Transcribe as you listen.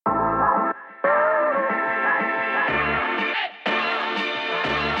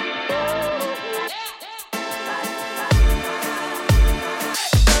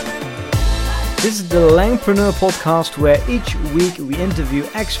This is the Langpreneur podcast, where each week we interview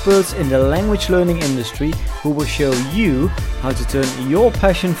experts in the language learning industry who will show you how to turn your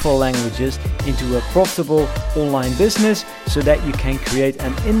passion for languages into a profitable online business so that you can create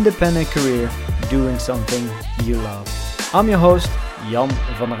an independent career doing something you love. I'm your host, Jan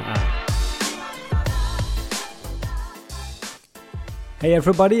van der A. Hey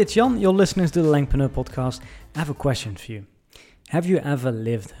everybody, it's Jan. You're listening to the Langpreneur podcast. I have a question for you. Have you ever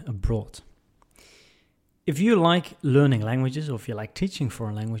lived abroad? If you like learning languages, or if you like teaching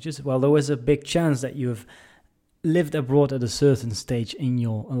foreign languages, well, there is a big chance that you have lived abroad at a certain stage in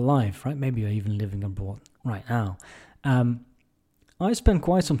your life, right? Maybe you're even living abroad right now. I spent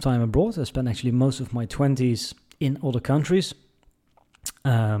quite some time abroad. I spent actually most of my 20s in other countries,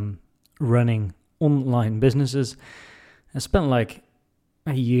 running online businesses. I spent like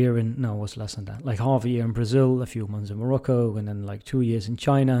a year it was less than that, like half a year in Brazil, a few months in Morocco, and then like 2 years in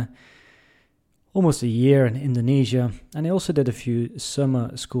China. Almost a year in Indonesia, and I also did a few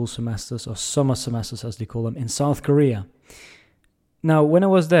summer school semesters, or summer semesters as they call them, in South Korea. Now, when I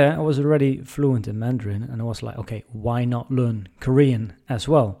was there, I was already fluent in Mandarin, and I was like, okay, why not learn Korean as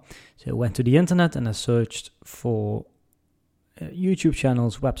well? So I went to the internet and I searched for YouTube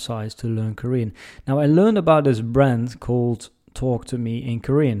channels, websites to learn Korean. Now, I learned about this brand called Talk to Me in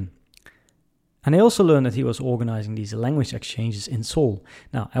Korean. And I also learned that he was organizing these language exchanges in Seoul.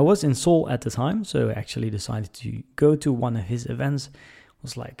 Now, I was in Seoul at the time, so I actually decided to go to one of his events. It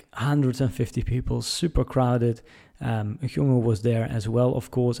was like 150 people, super crowded. Hyunwoo was there as well,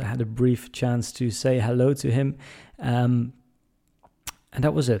 of course. I had a brief chance to say hello to him. And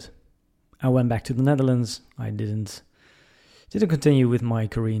that was it. I went back to the Netherlands. I didn't continue with my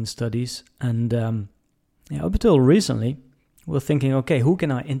Korean studies. And up until recently, we're thinking, okay, who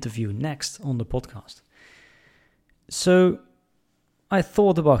can I interview next on the podcast? So I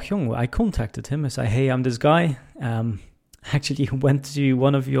thought about Hyunwoo. I contacted him. I said, hey, I'm this guy. Actually went to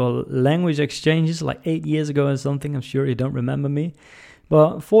one of your language exchanges like 8 years ago or something. I'm sure you don't remember me.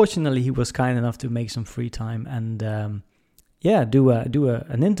 But fortunately, he was kind enough to make some free time and do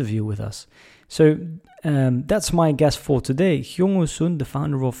an interview with us. So that's my guest for today. Hyunwoo Sun, the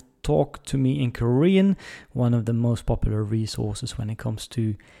founder of Talk to Me in Korean, one of the most popular resources when it comes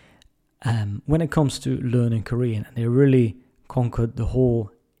to learning Korean, and they really conquered the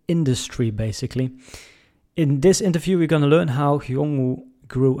whole industry basically. In this interview, we're going to learn how Hyunwoo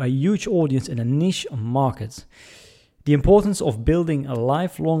grew a huge audience in a niche market, the importance of building a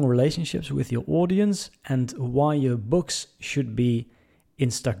lifelong relationships with your audience, and why your books should be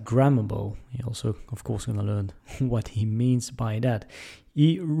Instagrammable. You're also, of course, going to learn what he means by that.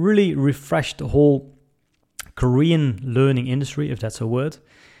 He really refreshed the whole Korean learning industry, if that's a word.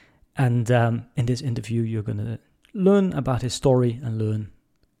 And in this interview, you're going to learn about his story and learn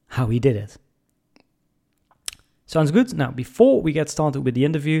how he did it. Sounds good? Now, before we get started with the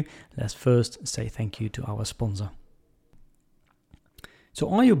interview, let's first say thank you to our sponsor. So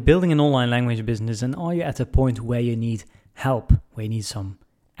are you building an online language business, and are you at a point where you need help, where you need some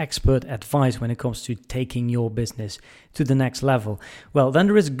expert advice when it comes to taking your business to the next level? Well, then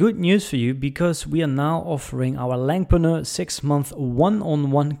there is good news for you, because we are now offering our Langpreneur 6-month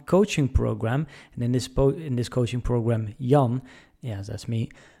one-on-one coaching program. And in this coaching program, Jan, yes, that's me,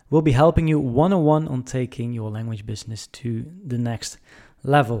 will be helping you one-on-one on taking your language business to the next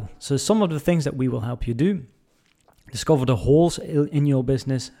level. So some of the things that we will help you do: discover the holes in your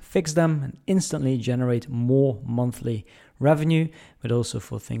business, fix them, and instantly generate more monthly revenue, but also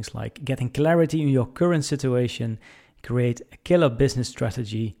for things like getting clarity in your current situation, create a killer business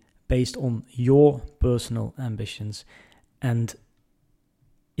strategy based on your personal ambitions. And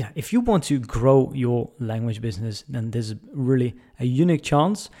if you want to grow your language business, then this is really a unique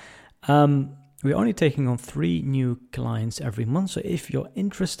chance. We're only taking on 3 new clients every month. So if you're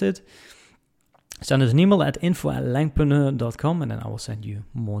interested, send us an email at info@langpreneur.com, and then I will send you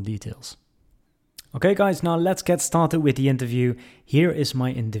more details. Okay, guys, now let's get started with the interview. Here is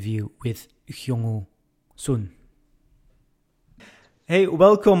my interview with Hyunwoo Sun. Hey,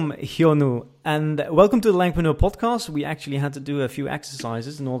 welcome, Hyunwoo, and welcome to the Langpreneur podcast. We actually had to do a few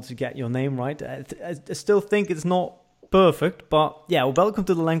exercises in order to get your name right. I still think it's not perfect, but welcome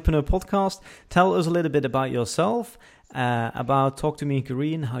to the Langpreneur podcast. Tell us a little bit about yourself, about Talk to Me in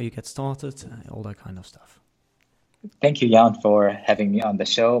Korean, how you get started, all that kind of stuff. Thank you, Jan, for having me on the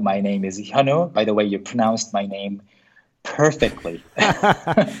show. My name is Hyunwoo. By the way, you pronounced my name perfectly.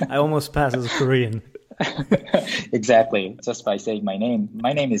 I almost passed as Korean. Exactly. Just by saying my name.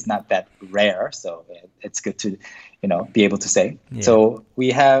 My name is not that rare, so it's good to, be able to say. Yeah. So we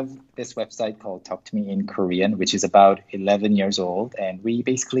have this website called Talk to Me in Korean, which is about 11 years old, and we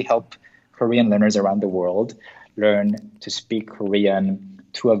basically help Korean learners around the world learn to speak Korean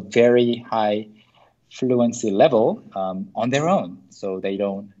to a very high fluency level on their own. So they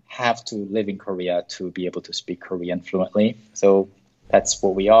don't have to live in Korea to be able to speak Korean fluently. So that's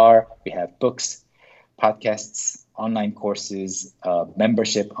what we are. We have books, podcasts, online courses,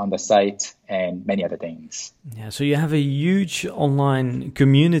 membership on the site, and many other things. Yeah, so you have a huge online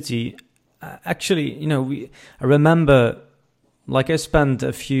community. Actually, I remember, like I spent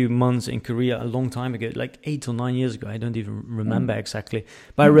a few months in Korea a long time ago, like 8 or 9 years ago. I don't even remember exactly.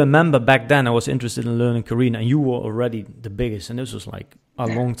 But I remember back then I was interested in learning Korean and you were already the biggest. And this was like a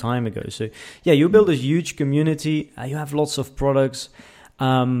long time ago. So yeah, you build a huge community. You have lots of products.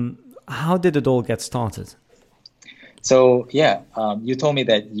 How did it all get started? So yeah, you told me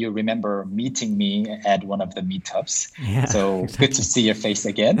that you remember meeting me at one of the meetups. Yeah, so exactly. Good to see your face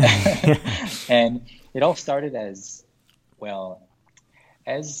again. And it all started as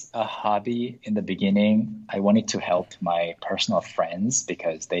a hobby in the beginning. I wanted to help my personal friends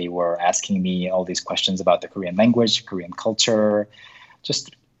because they were asking me all these questions about the Korean language, Korean culture,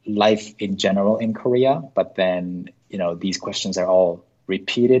 just life in general in Korea. But then, these questions are all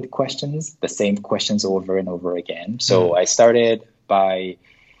repeated questions, the same questions over and over again. So I started by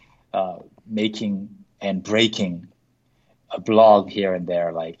making and breaking a blog here and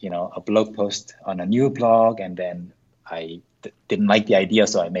there, like, a blog post on a new blog. And then I didn't like the idea,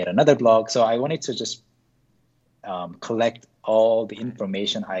 so I made another blog. So I wanted to just collect all the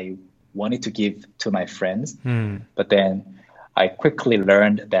information I wanted to give to my friends. But then I quickly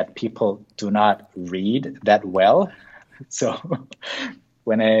learned that people do not read that well. So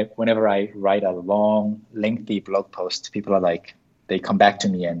whenever I write a long, lengthy blog post, people are like, they come back to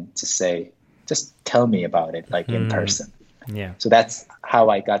me and just tell me about it, like in person. Yeah. So that's how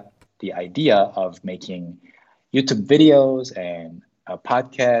I got the idea of making YouTube videos and a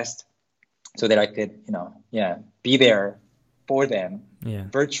podcast so that I could, be there for them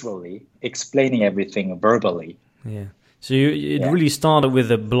virtually, explaining everything verbally. Yeah. So it really started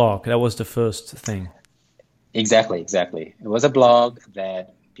with a blog. That was the first thing. Exactly. It was a blog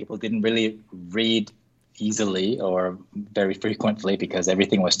that people didn't really read easily or very frequently because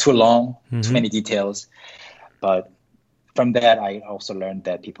everything was too long, too many details. But from that, I also learned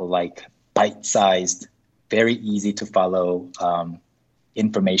that people like bite-sized, very easy to follow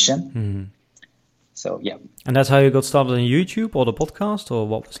information. So, yeah. And that's how you got started on YouTube or the podcast, or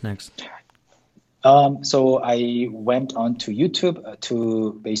what was next? So I went on to YouTube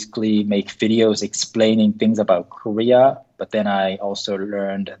to basically make videos explaining things about Korea. But then I also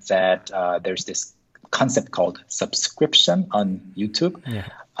learned that there's this concept called subscription on YouTube. Yeah.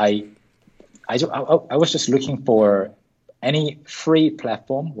 I was just looking for any free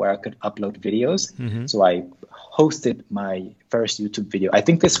platform where I could upload videos. So I hosted my first YouTube video. I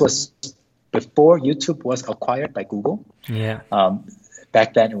think this was before YouTube was acquired by Google. Yeah.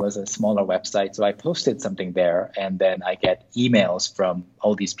 Back then, it was a smaller website. So I posted something there, and then I get emails from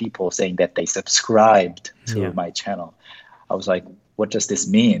all these people saying that they subscribed to my channel. I was like, what does this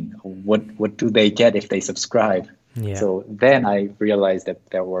mean? What do they get if they subscribe? Yeah. So then I realized that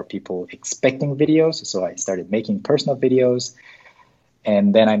there were people expecting videos. So I started making personal videos.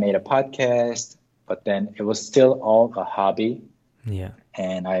 And then I made a podcast. But then it was still all a hobby. Yeah.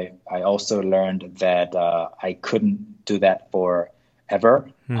 And I also learned that I couldn't do that forever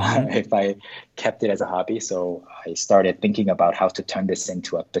if I kept it as a hobby. So I started thinking about how to turn this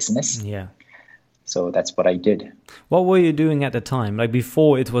into a business. Yeah. So that's what I did. What were you doing at the time? Like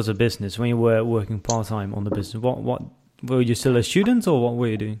before it was a business, when you were working part-time on the business, what were you still a student or what were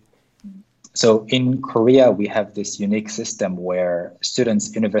you doing? So in Korea, we have this unique system where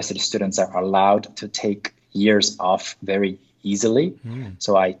university students are allowed to take years off very easily.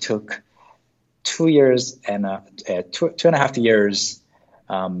 So I took 2 years and 2.5 years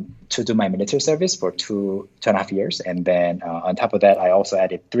to do my military service for 2.5 years. And then on top of that, I also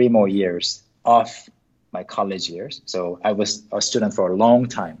added 3 more years off my college years. So I was a student for a long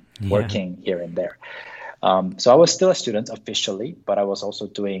time, working here and there. So I was still a student officially, but I was also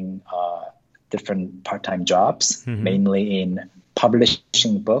doing different part-time jobs, mainly in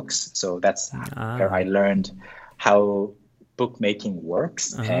publishing books. So that's where I learned how bookmaking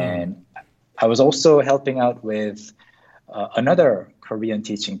works. And I was also helping out with another Korean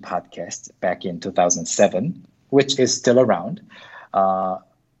teaching podcast back in 2007, which is still around.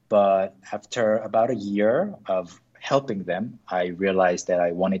 But after about a year of helping them, I realized that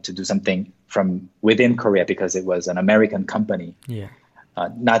I wanted to do something from within Korea because it was an American company,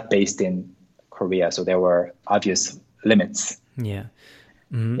 not based in Korea. So there were obvious limits. Yeah.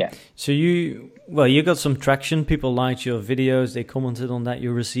 Yeah. So you got some traction. People liked your videos. They commented on that.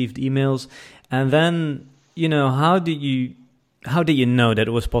 You received emails, and then how did you know that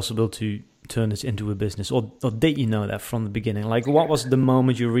it was possible to turn this into a business, or did you know that from the beginning? Like, what was the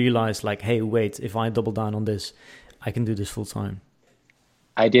moment you realized, like, hey, wait, if I double down on this, I can do this full time?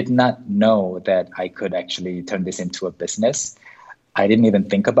 I did not know that I could actually turn this into a business. I didn't even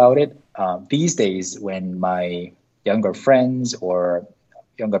think about it. These days, when my younger friends or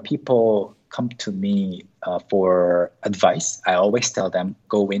younger people come to me for advice, I always tell them,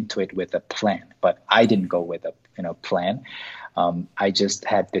 go into it with a plan. But I didn't go with a plan. I just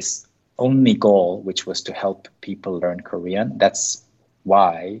had this only goal, which was to help people learn Korean. That's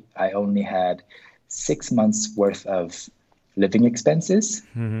why I only had 6 months worth of living expenses.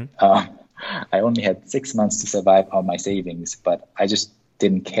 I only had 6 months to survive on my savings, but I just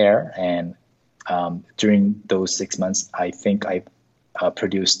didn't care. And during those 6 months, I think I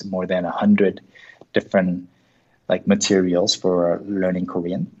produced more than 100 different materials for learning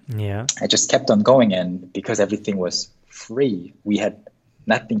Korean. Yeah, I just kept on going, and because everything was free, we had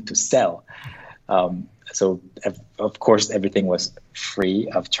nothing to sell. So of course, everything was free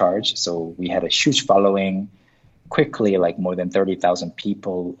of charge. So we had a huge following. Quickly, more than 30,000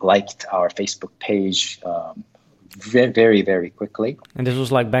 people liked our Facebook page very, very, very quickly. And this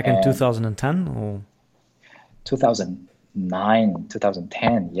was back in 2010 or 2009,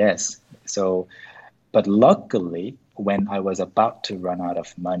 2010, yes. So, but luckily, when I was about to run out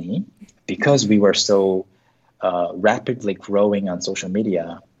of money, because we were so rapidly growing on social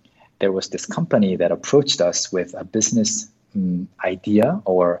media, there was this company that approached us with a business idea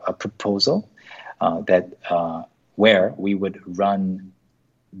or a proposal where we would run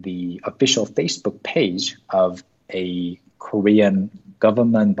the official Facebook page of a Korean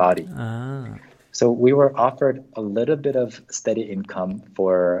government body. So we were offered a little bit of steady income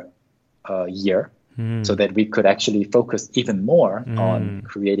for a year so that we could actually focus even more on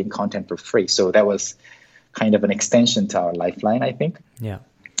creating content for free. So that was kind of an extension to our lifeline, I think. Yeah.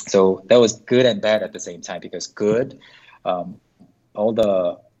 So that was good and bad at the same time, because good, all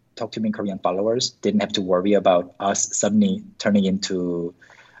the Talk to Me in Korean followers didn't have to worry about us suddenly turning into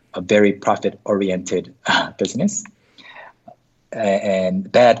a very profit-oriented business.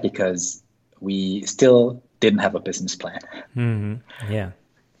 And bad because we still didn't have a business plan.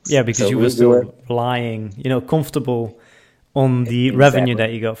 Yeah, because so you were still relying, comfortable on the revenue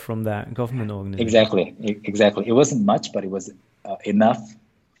that you got from that government organization. Exactly. It wasn't much, but it was enough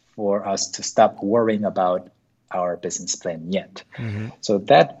for us to stop worrying about our business plan yet. So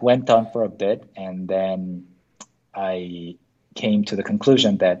that went on for a bit, and then I came to the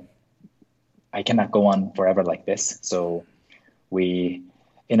conclusion that I cannot go on forever like this. So we,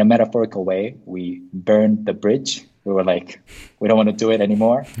 in a metaphorical way, we burned the bridge. We were like, we don't want to do it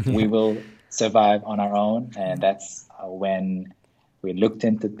anymore. We will survive on our own. And that's when we looked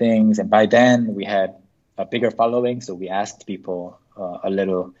into things. And by then we had a bigger following. So we asked people a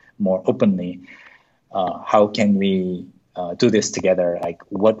little more openly, how can we do this together?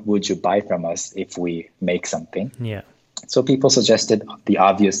 What would you buy from us if we make something? Yeah. So people suggested the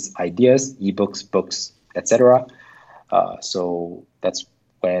obvious ideas, ebooks, books, etc. So that's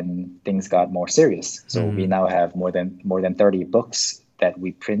when things got more serious. So we now have more than 30 books that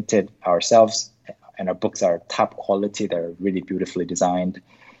we printed ourselves, and our books are top quality. They're really beautifully designed.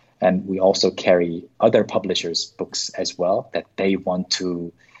 And we also carry other publishers' books as well that they want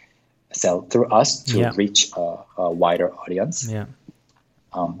to sell through us to reach a wider audience. Yeah.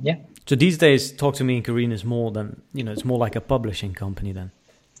 Yeah. So these days, Talk to Me in Korean is more than, it's more like a publishing company then.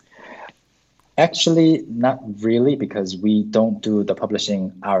 Actually, not really, because we don't do the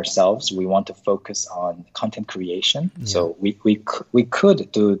publishing ourselves. We want to focus on content creation. Yeah. So we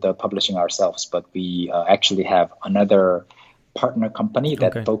could do the publishing ourselves, but we actually have another partner company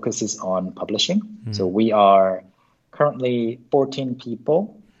that focuses on publishing. So we are currently 14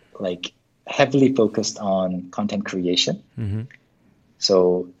 people, heavily focused on content creation.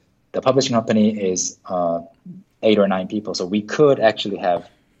 So the publishing company is 8 or 9 people. So we could actually have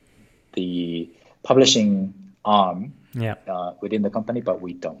the publishing arm within the company, but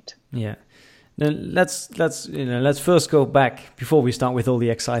we don't. Yeah. Then let's first go back before we start with all the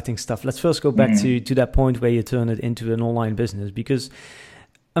exciting stuff. Let's first go back to that point where you turn it into an online business, because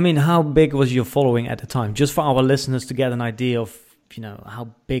how big was your following at the time? Just for our listeners to get an idea of how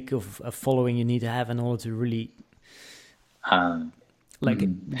big of a following you need to have in order to really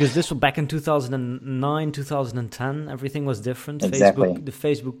because this was back in 2009, 2010, everything was different. Exactly. The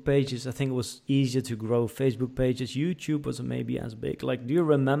Facebook pages, I think it was easier to grow Facebook pages. YouTube wasn't maybe as big. Do you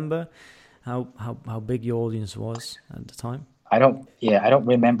remember how big your audience was at the time? I don't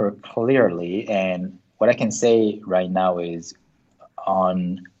remember clearly. And what I can say right now is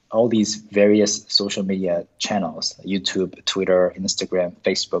on all these various social media channels, YouTube, Twitter, Instagram,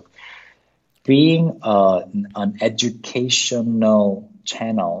 Facebook, being an educational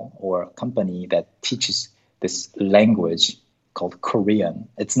channel or company that teaches this language called Korean.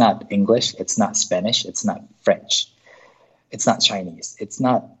 It's not English, it's not Spanish, it's not French, it's not Chinese. It's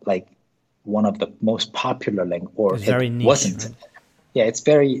not like one of the most popular language, or It's it very niche, wasn't. right? Yeah, it's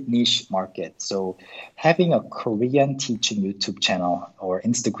very niche market. So having a Korean teaching YouTube channel or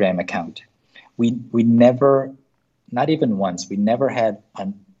Instagram account, we never, not even once, we never had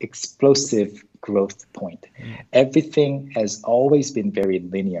an explosive growth point. Everything has always been very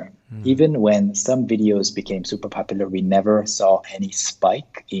linear. Even when some videos became super popular, we never saw any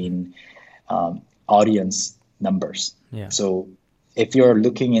spike in audience numbers. Yeah. So if you're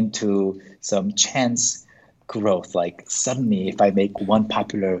looking into some chance growth, like suddenly if I make one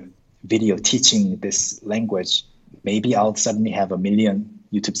popular video teaching this language, maybe I'll suddenly have 1 million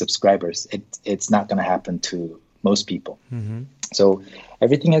YouTube subscribers. It's not going to happen to most people. So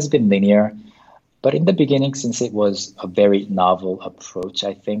everything has been linear. But in the beginning, since it was a very novel approach,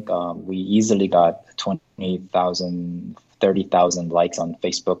 I think we easily got 20,000, 30,000 likes on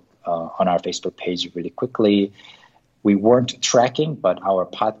Facebook, on our Facebook page really quickly. We weren't tracking, but our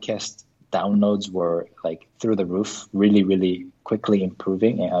podcast downloads were like through the roof, really, really quickly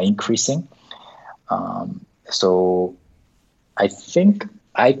improving, increasing. So I think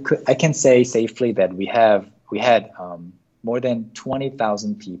I can say safely that we had more than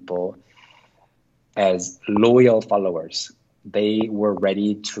 20,000 people as loyal followers. They were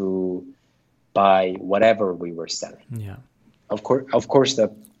ready to buy whatever we were selling. Yeah. Of course,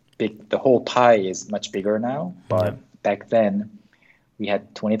 the whole pie is much bigger now, but back then we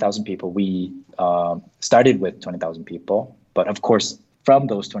had 20,000 people. We started with 20,000 people, but of course, from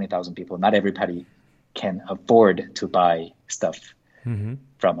those 20,000 people, not everybody can afford to buy stuff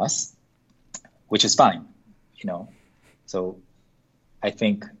from us, which is fine, you know. So I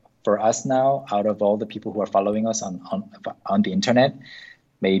think for us now, out of all the people who are following us on the internet,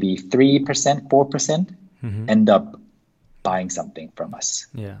 maybe 3%, 4% end up buying something from us.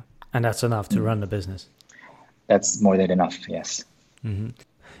 Yeah. And that's enough to run the business. That's more than enough, yes.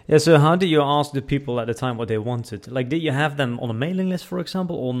 Yeah, so how did you ask the people at the time what they wanted? Like, did you have them on a mailing list, for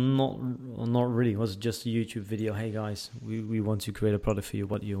example, or not? Or not really? Was it just a YouTube video? Hey guys, we want to create a product for you.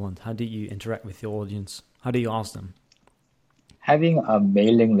 What do you want? How did you interact with your audience? How do you ask them? Having a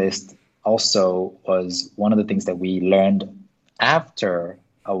mailing list also was one of the things that we learned after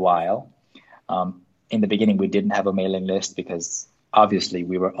a while. In the beginning, we didn't have a mailing list because obviously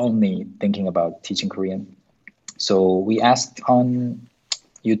we were only thinking about teaching Korean. So we asked on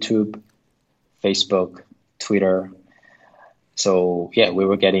YouTube, Facebook, Twitter. So yeah, we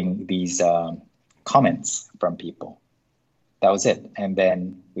were getting these comments from people. That was it. And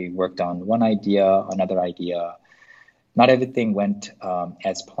then we worked on one idea, another idea. Not everything went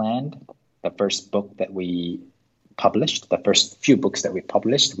as planned. The first book that we published, the first few books that we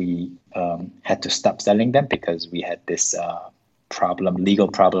published, we had to stop selling them because we had this legal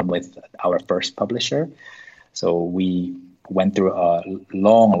problem with our first publisher. So we went through a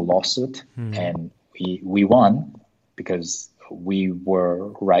long lawsuit and we won because we were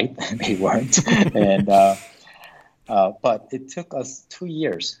right, they weren't. And but it took us 2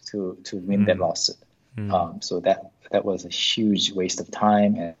 years to win that lawsuit. So that was a huge waste of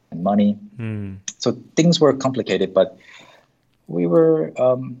time and money. So things were complicated, but we were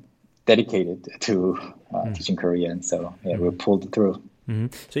dedicated to teaching Korean. So yeah, we pulled through.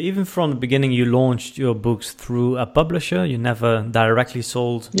 So even from the beginning, you launched your books through a publisher. You never directly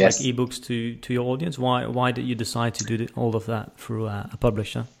sold like ebooks to your audience. Why did you decide to do all of that through a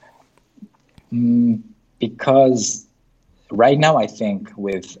publisher? Because right now, I think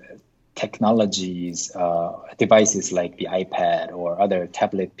with technologies, devices like the iPad or other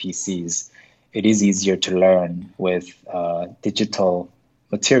tablet PCs, it is easier to learn with digital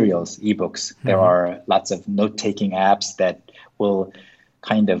materials, ebooks. There are lots of note-taking apps that will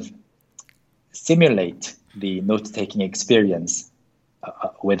kind of simulate the note-taking experience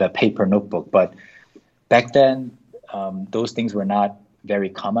with a paper notebook. But back then, those things were not very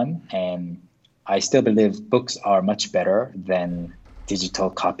common, and I still believe books are much better than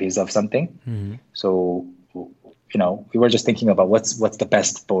digital copies of something. So, you know, we were just thinking about what's the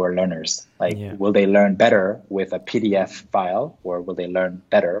best for learners. Like, will they learn better with a PDF file, or will they learn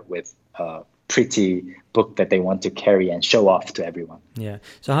better with pretty book that they want to carry and show off to everyone. Yeah.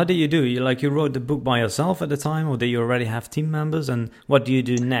 So how did you do? You wrote the book by yourself at the time, or did you already have team members? And what do you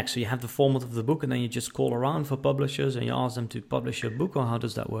do next? So you have the format of the book, and then you just call around for publishers and you ask them to publish your book, or how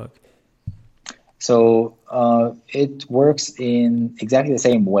does that work? So it works in exactly the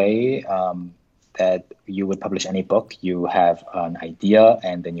same way that you would publish any book. You have an idea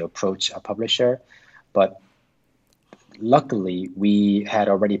and then you approach a publisher. But luckily, we had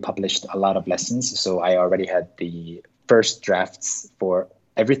already published a lot of lessons. So I already had the first drafts for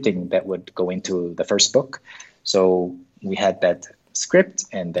everything that would go into the first book. So we had that script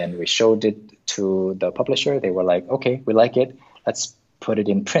and then we showed it to the publisher. They were like, okay, we like it. Let's put it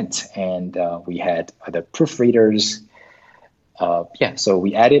in print. And we had the proofreaders. So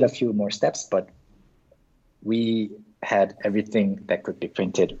we added a few more steps, but we had everything that could be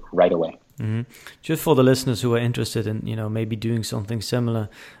printed right away. Mm-hmm. Just for the listeners who are interested in, maybe doing something similar,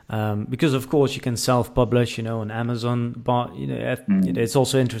 because of course you can self-publish, on Amazon, but it's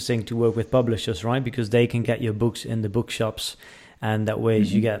also interesting to work with publishers, right? Because they can get your books in the bookshops, and that way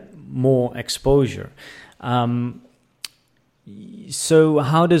you get more exposure. So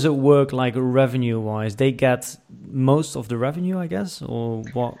how does it work, like revenue-wise? They get most of the revenue, I guess, or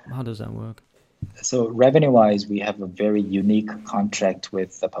what? How does that work? So revenue-wise, we have a very unique contract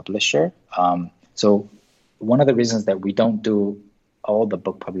with the publisher. So one of the reasons that we don't do all the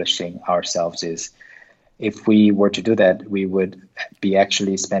book publishing ourselves is if we were to do that, we would be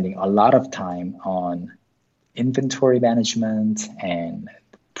actually spending a lot of time on inventory management and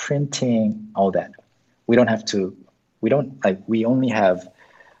printing, all that. We only have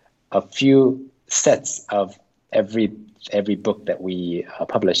a few sets of every book that we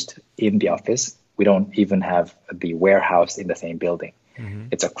published in the office. We don't even have the warehouse in the same building. Mm-hmm.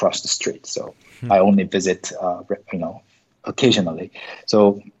 It's across the street. So I only visit, occasionally.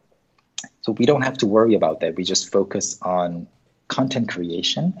 So we don't have to worry about that. We just focus on content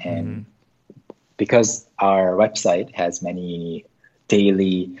creation. And because our website has many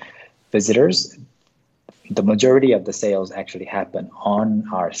daily visitors, the majority of the sales actually happen on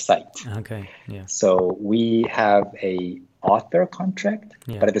our site. Okay, yeah. So we have a author contract,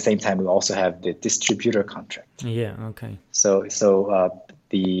 but at the same time, we also have the distributor contract. Yeah, okay. So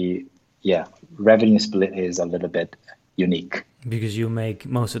the revenue split is a little bit unique. Because you make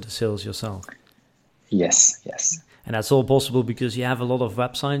most of the sales yourself. Yes. And that's all possible because you have a lot of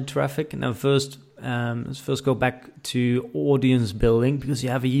website traffic. Now, let's first go back to audience building, because you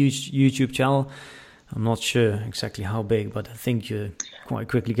have a huge YouTube channel. I'm not sure exactly how big, but I think you quite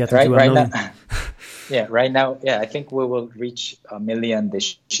quickly get to a million. Right now, I think we will reach 1 million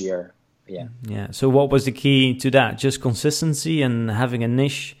this year. Yeah. So what was the key to that? Just consistency and having a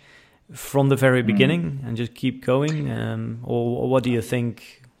niche from the very beginning and just keep going? Or what do you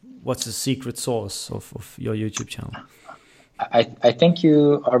think? What's the secret sauce of your YouTube channel? I think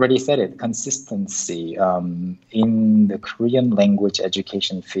you already said it, consistency. In the Korean language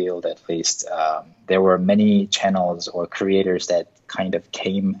education field, at least, there were many channels or creators that kind of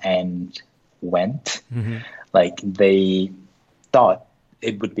came and went. Mm-hmm. Like they thought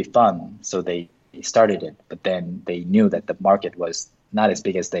it would be fun, so they started it, but then they knew that the market was not as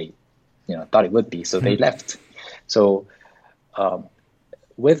big as they thought it would be, so they left. So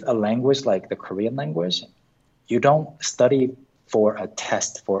with a language like the Korean language, you don't study for a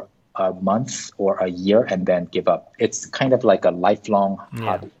test for a month or a year and then give up. It's kind of like a lifelong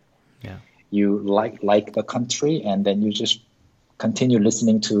hobby. Yeah. You like the country, and then you just continue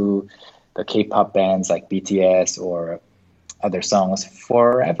listening to the K-pop bands like BTS or other songs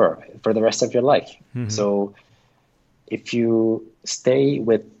forever, for the rest of your life. Mm-hmm. So if you stay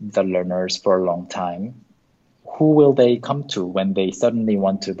with the learners for a long time, who will they come to when they suddenly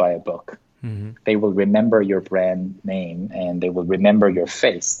want to buy a book? Mm-hmm. They will remember your brand name and they will remember your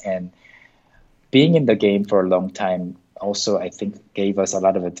face. And being in the game for a long time also, I think, gave us a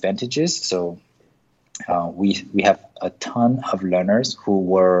lot of advantages. So we have a ton of learners who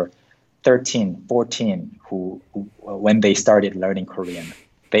were 13, 14, who when they started learning Korean,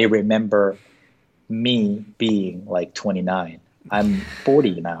 they remember me being like 29. I'm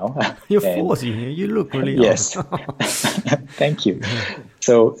 40 now. You're 40. You look really young. Yes. Thank you.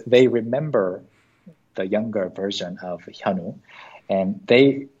 So they remember the younger version of Hyunwoo, and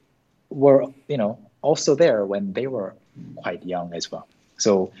they were, also there when they were quite young as well.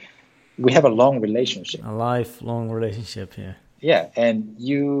 So we have a long relationship. A lifelong relationship here. Yeah, and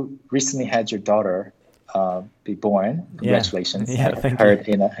you recently had your daughter be born. Congratulations! Yeah, I heard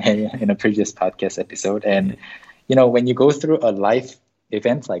in a previous podcast episode, and when you go through a life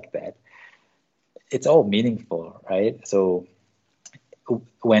event like that, it's all meaningful, right? So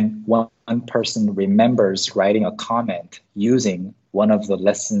when one person remembers writing a comment using one of the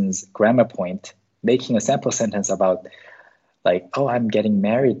lessons grammar point, making a sample sentence about like, oh, I'm getting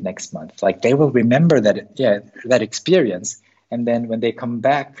married next month. Like they will remember that, that experience. And then when they come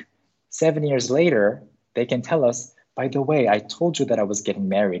back 7 years later, they can tell us, by the way, I told you that I was getting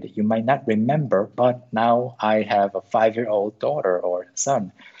married. You might not remember, but now I have a 5-year-old daughter or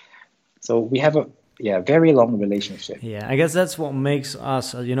son. So we have a very long relationship. Yeah, I guess that's what makes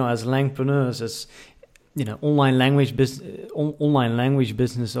us, as Langpreneurs, as online language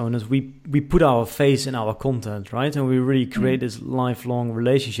business owners, we put our face in our content, right? And we really create this lifelong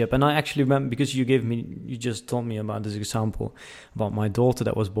relationship. And I actually remember, because you just told me about this example about my daughter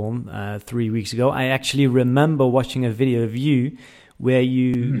that was born 3 weeks ago. I actually remember watching a video of you where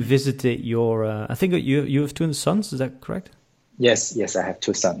you visited your, I think you have twin sons, is that correct? Yes, I have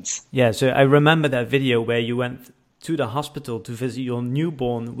 2 sons. Yeah, so I remember that video where you went to the hospital to visit your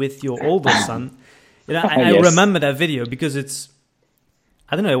newborn with your older son. I remember that video because it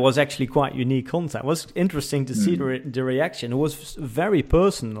was actually quite unique content. It was interesting to see the reaction. It was very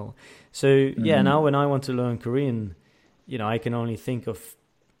personal. So now when I want to learn Korean, I can only think of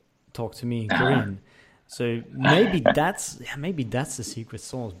talk to me in Korean. So maybe that's the secret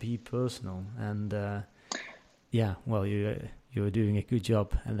sauce. Be personal, and you're doing a good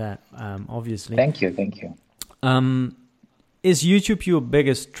job at that. Obviously. Thank you. Is YouTube your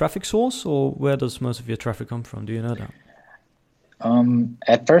biggest traffic source, or where does most of your traffic come from? Do you know that?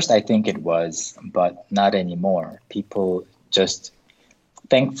 At first, I think it was, but not anymore. People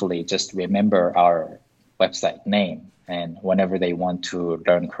thankfully just remember our website name. And whenever they want to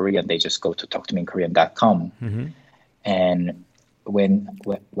learn Korean, they just go to talktomeinkorean.com. Mm-hmm. And when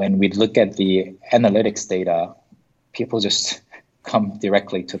we look at the analytics data, people just come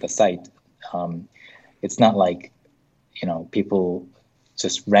directly to the site. It's not like people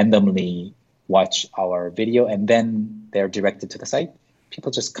just randomly watch our video and then they're directed to the site.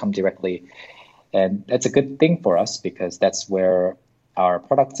 People just come directly. And that's a good thing for us because that's where our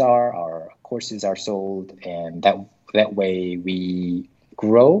products are, our courses are sold, and that way we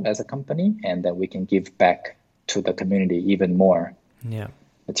grow as a company and that we can give back to the community even more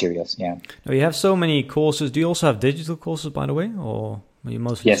materials. Yeah. Now you have so many courses. Do you also have digital courses, by the way, or are you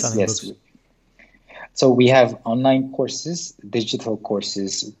mostly selling books? So we have online courses, digital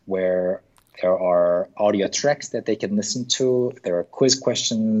courses where there are audio tracks that they can listen to. There are quiz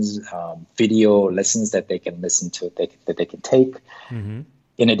questions, video lessons that they can listen to, that they can take,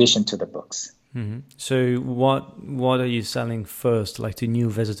 in addition to the books. Mm-hmm. So what are you selling first, like to new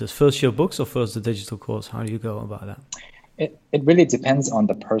visitors? First your books or first the digital course? How do you go about that? It really depends on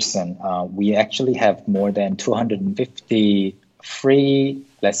the person. We actually have more than 250 free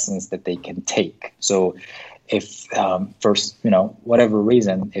lessons that they can take. So if for whatever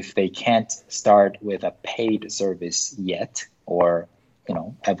reason, if they can't start with a paid service yet, or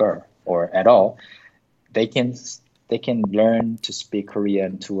ever or at all, they can learn to speak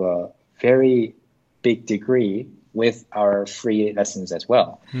Korean to a very big degree with our free lessons as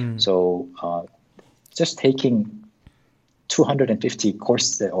well. So just taking 250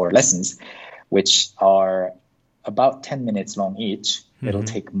 courses or lessons, which are about 10 minutes long each, it'll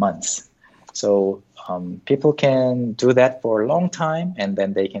take months. So people can do that for a long time, and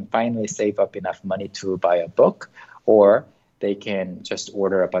then they can finally save up enough money to buy a book, or they can just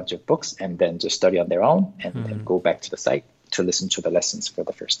order a bunch of books and then just study on their own and then go back to the site to listen to the lessons for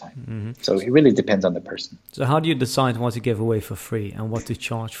the first time. So it really depends on the person. So how do you decide what to give away for free and what to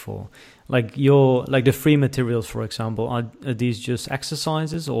charge for? Like the free materials, for example, are these just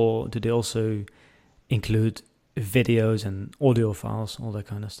exercises, or do they also include videos and audio files, all that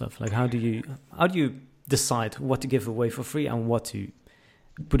kind of stuff? Like how do you decide what to give away for free and what to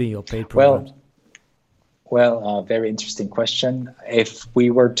put in your paid programs? Well, very interesting question. If we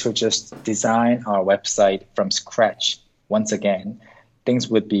were to just design our website from scratch, once again, things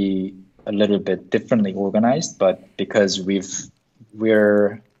would be a little bit differently organized. But because we've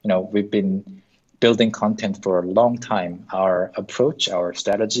been building content for a long time, our approach, our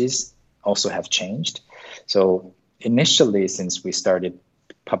strategies also have changed. So initially, since we started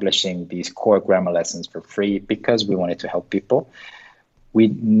publishing these core grammar lessons for free because we wanted to help people, we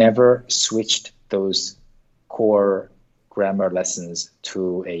never switched those core grammar lessons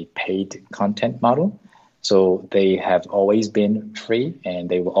to a paid content model. So they have always been free and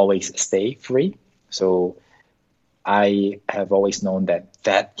they will always stay free. So I have always known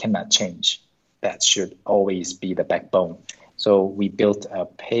that cannot change. That should always be the backbone. So we built a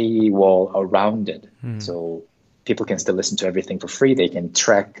paywall around it. So people can still listen to everything for free. They can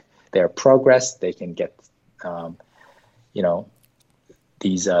track their progress. They can get,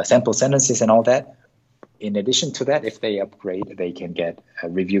 these sample sentences and all that. In addition to that, if they upgrade, they can get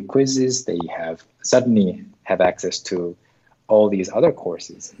review quizzes. They suddenly have access to all these other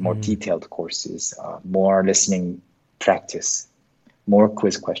courses, more detailed courses, more listening practice, more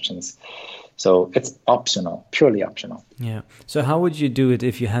quiz questions. So it's optional, purely optional. Yeah. So how would you do it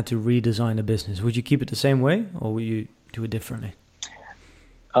if you had to redesign a business? Would you keep it the same way, or would you do it differently?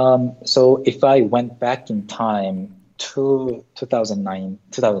 So if I went back in time to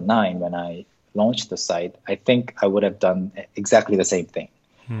 2009 when I launched the site, I think I would have done exactly the same thing.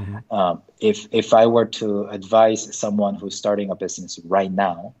 If I were to advise someone who's starting a business right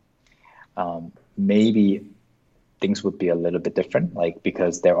now, maybe things would be a little bit different, like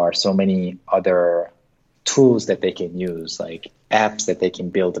because there are so many other tools that they can use, like apps that they can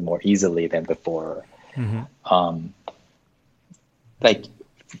build more easily than before.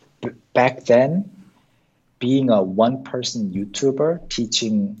 Back then, being a one-person YouTuber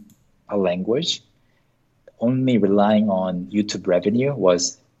teaching a language, only relying on YouTube revenue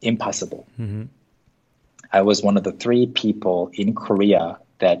was impossible. I was one of the 3 people in Korea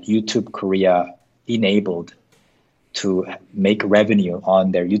that YouTube Korea enabled to make revenue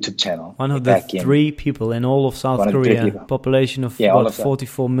on their YouTube channel. One of the 3 people in all of South Korea, population of about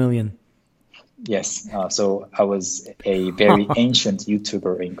 44 million. Yes, so I was a very ancient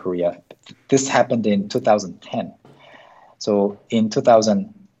YouTuber in Korea. This happened in 2010. So in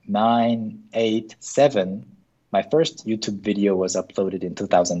 2009, 8, 7, my first YouTube video was uploaded in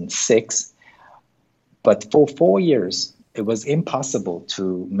 2006. But for 4 years, it was impossible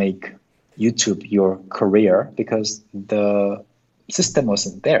to make YouTube your career because the system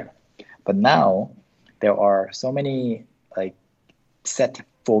wasn't there. But now there are so many like set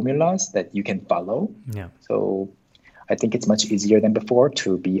formulas that you can follow. Yeah. So I think it's much easier than before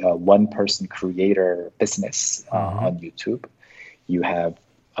to be a one-person creator business on YouTube. You have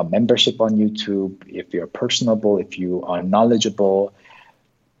a membership on YouTube. If you're personable, if you are knowledgeable,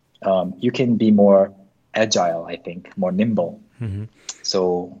 you can be more agile, I think, more nimble.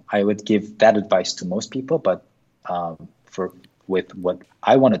 So I would give that advice to most people, but with what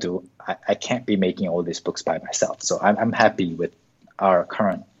I want to do, I can't be making all these books by myself. So I'm happy with our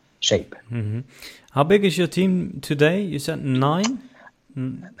current shape. How big is your team today? You said 9?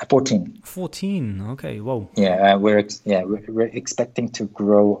 14. 14. Okay. Whoa. Yeah, we're expecting to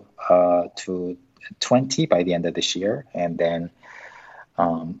grow to 20 by the end of this year, and then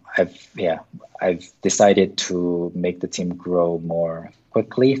I've decided to make the team grow more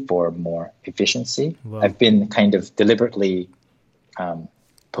quickly for more efficiency. Wow. I've been kind of deliberately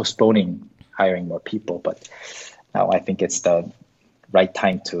postponing hiring more people, but now I think it's the right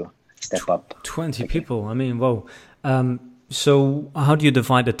time to step up. 20 people. I mean, whoa. So how do you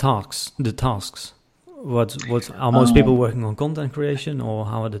divide the tasks? What are most people working on content creation, or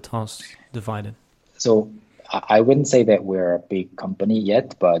how are the tasks divided? So I wouldn't say that we're a big company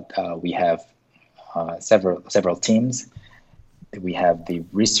yet, but we have several teams. We have the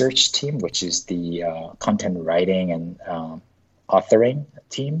research team, which is the content writing and authoring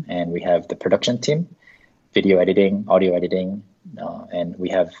team, and we have the production team, video editing, audio editing, and we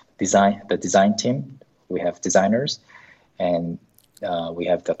have the design team. We have designers, and we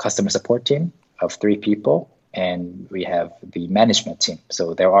have the customer support team of 3 people, and we have the management team.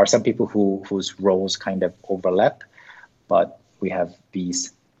 So there are some people whose roles kind of overlap, but we have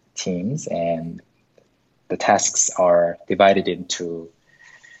these teams, and the tasks are divided into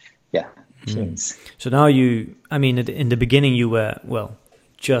teams. So now in the beginning you were,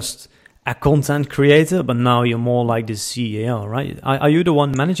 just a content creator, but now you're more like the CEO, right? Are you the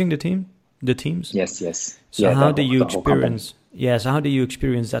one managing the teams? Yes. So how do you experience? Yes, how do you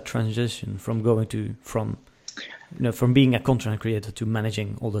experience that transition from going from being a content creator to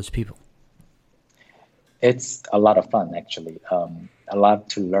managing all those people? It's a lot of fun, actually. A lot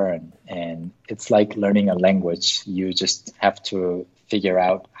to learn, and it's like learning a language. You just have to figure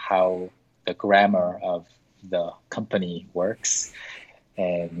out how the grammar of the company works.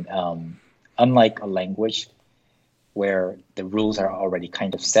 And unlike a language where the rules are already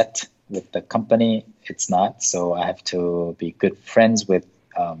kind of set with the company, it's not. So I have to be good friends with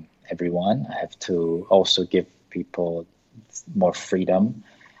everyone. I have to also give people more freedom.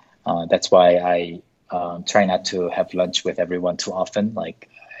 That's why I try not to have lunch with everyone too often. Like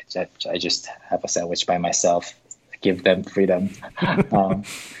I just have a sandwich by myself, give them freedom.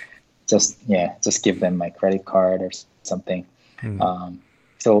 Just give them my credit card or something.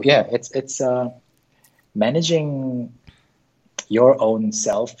 So it's managing your own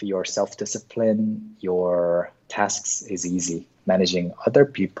self, your self-discipline, your tasks is easy. Managing other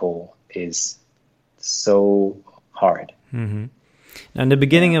people is so hard. Now, in the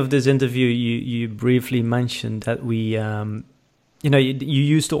beginning of this interview, you briefly mentioned that you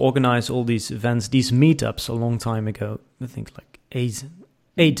used to organize all these events, these meetups a long time ago. I think like eight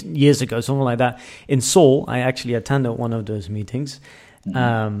years ago, something like that. In Seoul, I actually attended one of those meetings,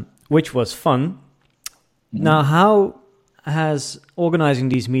 which was fun. Now, how has organizing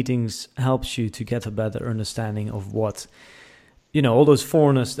these meetings helped you to get a better understanding of what, all those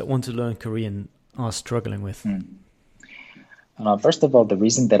foreigners that want to learn Korean are struggling with? First of all, the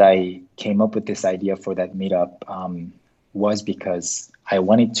reason that I came up with this idea for that meetup was because I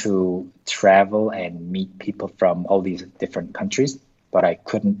wanted to travel and meet people from all these different countries, but I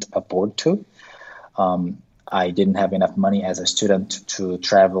couldn't afford to. I didn't have enough money as a student to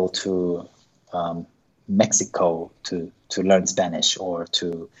travel to Mexico to learn Spanish, or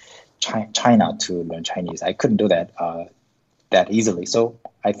to China to learn Chinese. I couldn't do that that easily. So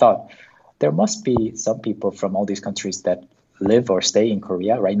I thought there must be some people from all these countries that live or stay in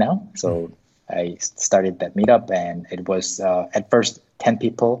Korea right now. So I started that meetup, and it was at first 10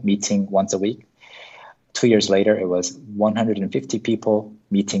 people meeting once a week. 2 years later, it was 150 people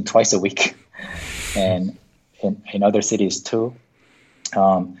meeting twice a week, and in other cities too.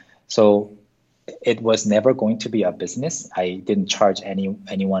 So it was never going to be a business. I didn't charge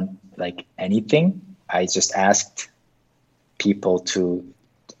anyone like anything. I just asked people to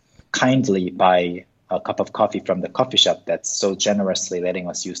kindly buy a cup of coffee from the coffee shop that's so generously letting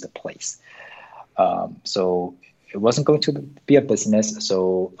us use the place. So it wasn't going to be a business.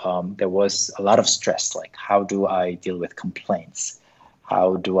 So there was a lot of stress, like how do I deal with complaints?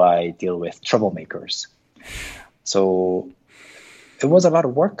 How do I deal with troublemakers? So it was a lot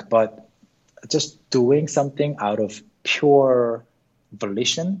of work, but just doing something out of pure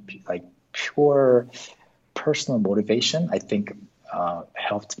volition, like pure personal motivation, I think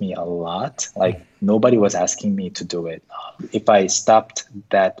helped me a lot. Like nobody was asking me to do it. If I stopped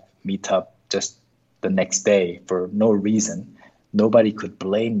that meetup just the next day for no reason, nobody could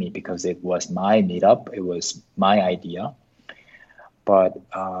blame me because it was my meetup. It was my idea. But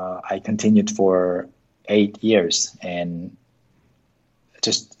I continued for 8 years, and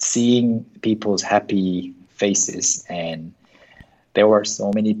just seeing people's happy faces, and there were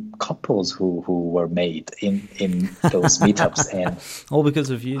so many couples who were made in those meetups, and all because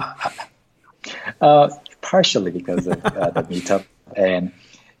of you. Partially because of the meetup, and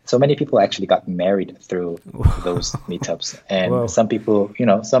so many people actually got married through those meetups, and Whoa. some people,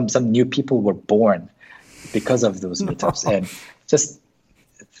 some new people were born because of those meetups, and just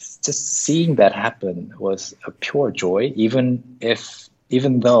seeing that happen was a pure joy, even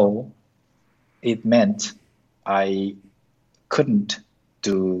though it meant I couldn't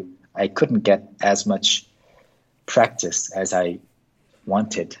get as much practice as I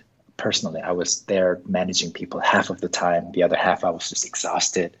wanted personally. I was there managing people half of the time. The other half, I was just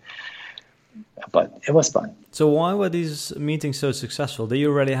exhausted. But it was fun. So why were these meetings so successful? Did you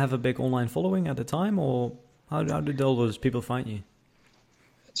already have a big online following at the time, or how did all those people find you?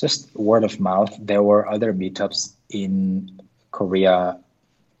 Just word of mouth. There were other meetups in Korea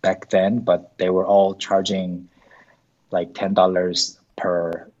back then, but they were all charging like $10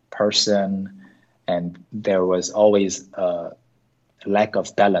 per person, and there was always a lack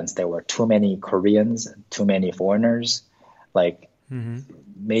of balance. There were too many Koreans, too many foreigners, like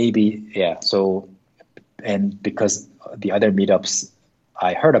maybe, yeah. So, and because the other meetups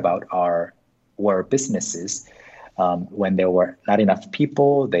I heard about were businesses, when there were not enough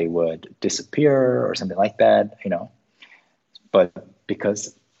people, they would disappear or something like that, But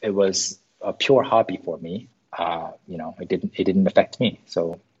because it was a pure hobby for me, it didn't affect me.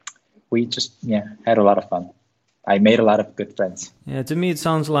 So we just had a lot of fun. I made a lot of good friends. Yeah, to me it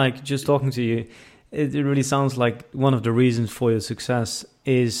sounds like, just talking to you, it really sounds like one of the reasons for your success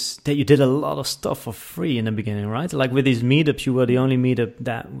is that you did a lot of stuff for free in the beginning, right? Like with these meetups, you were the only meetup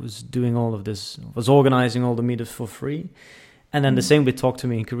that was doing all of this, was organizing all the meetups for free. And then the same with Talk to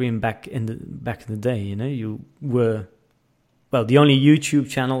Me in Korean back in the day, you were, well, the only YouTube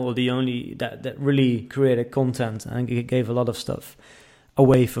channel, or the only that really created content and gave a lot of stuff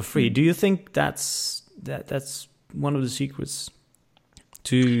away for free. Do you think that's one of the secrets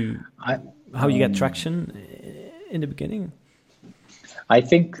to how you get traction in the beginning? I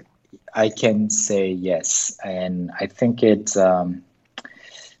think I can say yes, and I think it's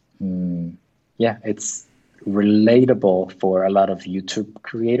it's relatable for a lot of YouTube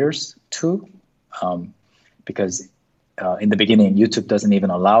creators too, because in the beginning, YouTube doesn't even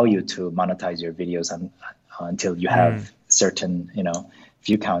allow you to monetize your videos until you have certain,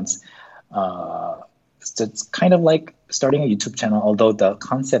 view counts. So it's kind of like starting a YouTube channel, although the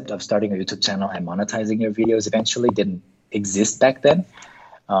concept of starting a YouTube channel and monetizing your videos eventually didn't exist back then.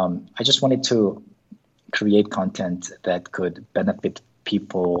 I just wanted to create content that could benefit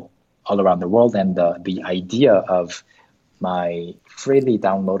people all around the world. And the idea of my freely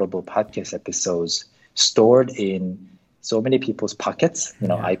downloadable podcast episodes stored in so many people's pockets,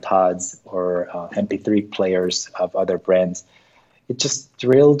 iPods or MP3 players of other brands, it just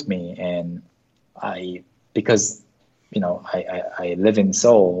thrilled me. And because I live in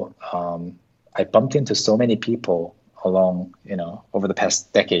Seoul, I bumped into so many people along, over the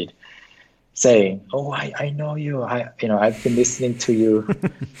past decade, saying, "Oh, I know you. I've been listening to you.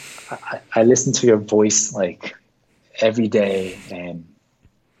 I listen to your voice like every day," and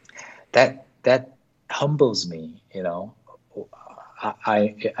that humbles me.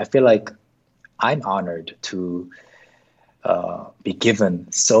 I feel like I'm honored to be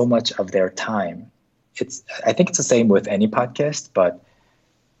given so much of their time. I think it's the same with any podcast, but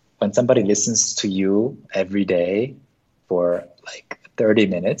when somebody listens to you every day for like 30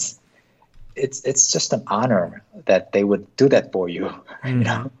 minutes, it's just an honor that they would do that for you.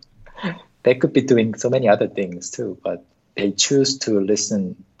 They could be doing so many other things too, but they choose to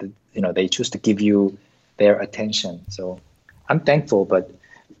listen. They choose to give you their attention. So I'm thankful, but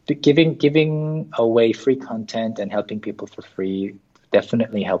giving away free content and helping people for free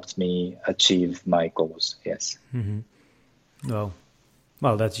definitely helped me achieve my goals. Yes. Well,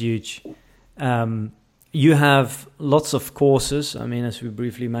 that's huge. You have lots of courses. I mean, as we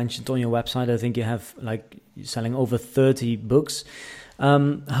briefly mentioned on your website, I think you have you're selling over 30 books.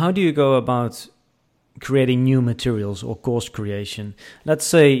 How do you go about creating new materials or course creation? Let's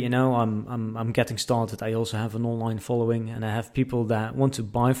say, I'm getting started. I also have an online following and I have people that want to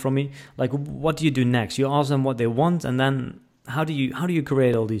buy from me. Like, what do you do next? You ask them what they want, and then how do you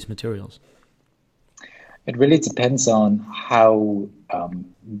create all these materials? It really depends on how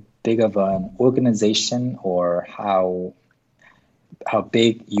big of an organization or how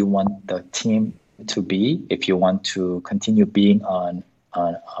big you want the team to be. If you want to continue being on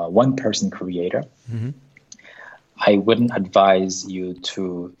a one-person creator, I wouldn't advise you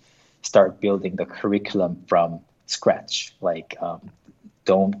to start building the curriculum from scratch. Like,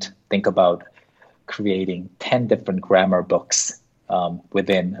 don't think about creating 10 different grammar books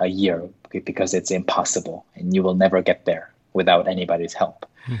within a year, because it's impossible and you will never get there without anybody's help.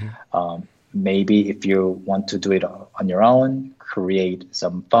 Maybe if you want to do it on your own, create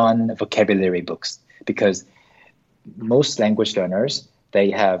some fun vocabulary books, because most language learners,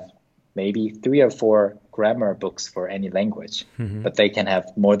 they have maybe 3 or 4 grammar books for any language, but they can have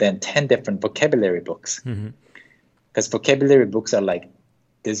more than 10 different vocabulary books, because vocabulary books are like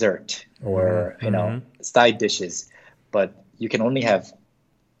dessert or side dishes, but you can only have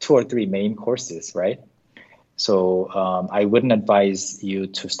 2 or 3 main courses, right? So I wouldn't advise you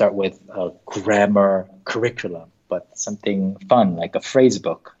to start with a grammar curriculum, but something fun like a phrase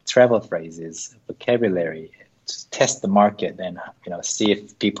book, travel phrases, vocabulary. Just test the market and see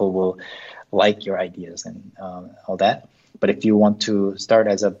if people will like your ideas and all that. But if you want to start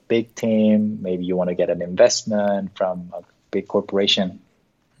as a big team, maybe you want to get an investment from a big corporation,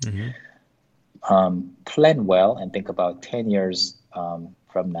 plan well and think about 10 years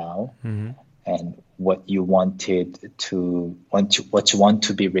from now, and what you want to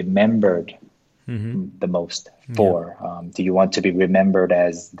be remembered the most for. Do you want to be remembered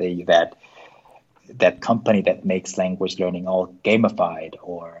as that company that makes language learning all gamified,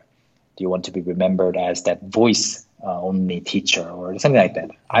 or do you want to be remembered as that voice only teacher or something like that?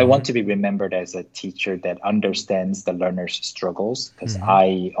 I want to be remembered as a teacher that understands the learner's struggles, because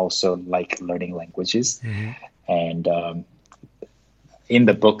I also like learning languages. And in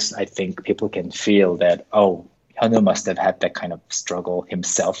the books, I think people can feel that, oh, Hyunwoo must have had that kind of struggle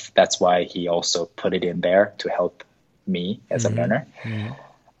himself. That's why he also put it in there to help me as a learner.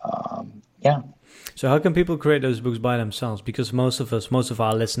 So how can people create those books by themselves? Because most of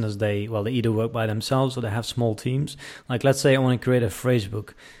our listeners, they either work by themselves or they have small teams. Like, let's say I want to create a phrase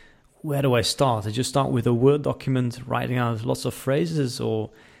book. Where do I start? I just start with a Word document, writing out lots of phrases, or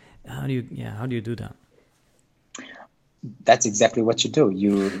how do you do that? That's exactly what you do.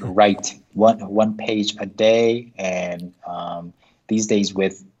 You write one page a day, and these days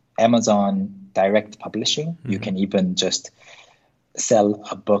with Amazon Direct Publishing, you can even just sell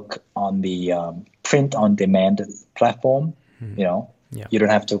a book on the print-on-demand platform. You don't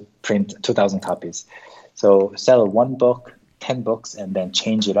have to print 2,000 copies. So sell one book, 10 books, and then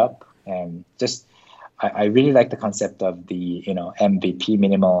change it up. And I really like the concept of the MVP,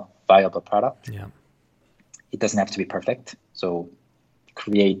 minimal viable product. It doesn't have to be perfect. So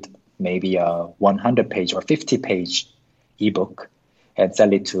create maybe a 100-page or 50-page ebook and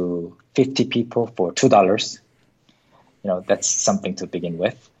sell it to 50 people for $2. that's something to begin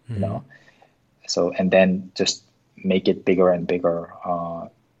with, So, and then just make it bigger and bigger.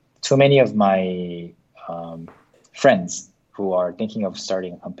 Too many of my friends who are thinking of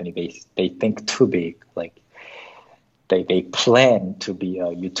starting a company, they think too big. Like they plan to be a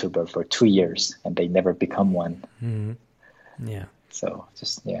YouTuber for 2 years and they never become one. Yeah. So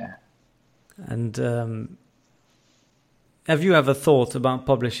just, yeah. And have you ever thought about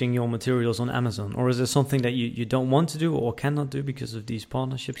publishing your materials on Amazon, or is it something that you don't want to do or cannot do because of these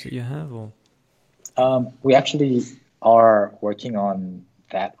partnerships that you have? Or we actually are working on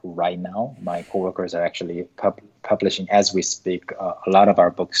that right now. My coworkers are actually publishing as we speak a lot of our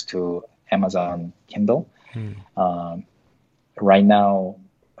books to Amazon Kindle. Right now,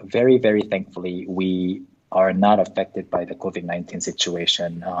 very, very thankfully, we are not affected by the COVID-19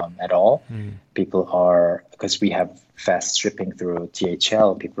 situation at all. People are, because we have fast shipping through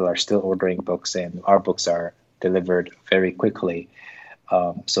DHL, people are still ordering books and our books are delivered very quickly.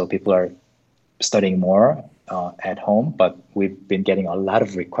 So people are studying more at home, but we've been getting a lot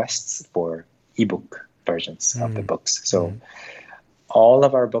of requests for ebook versions of the books. So all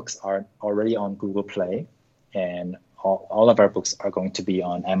of our books are already on Google Play, and all of our books are going to be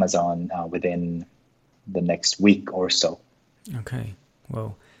on Amazon within the next week or so. Okay.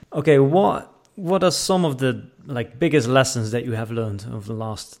 Well, okay. What are some of the biggest lessons that you have learned over the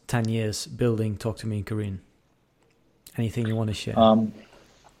last 10 years building Talk to Me in Korean? Anything you want to share?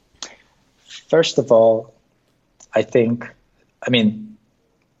 First of all,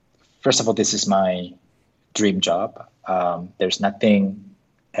 first of all, this is my dream job. There's nothing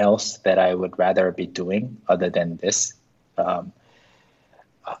else that I would rather be doing other than this.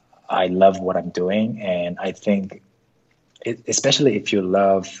 I love what I'm doing, and I think, especially if you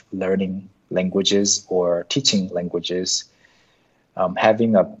love learning languages or teaching languages,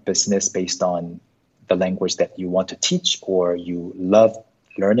 having a business based on the language that you want to teach or you love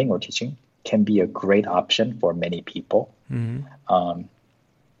learning or teaching can be a great option for many people.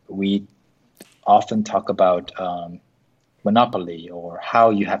 We often talk about monopoly or how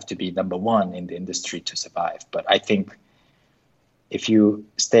you have to be number one in the industry to survive. But I think if you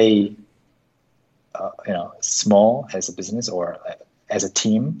stay, small as a business or as a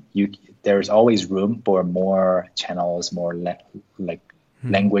team, there's always room for more channels, more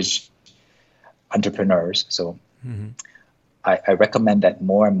language entrepreneurs. So I recommend that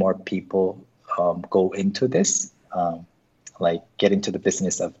more and more people go into this, get into the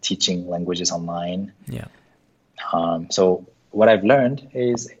business of teaching languages online. Yeah. So what I've learned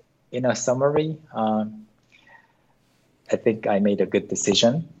is, in a summary, I think I made a good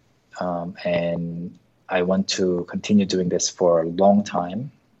decision, and I want to continue doing this for a long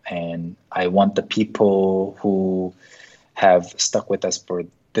time. And I want the people who have stuck with us for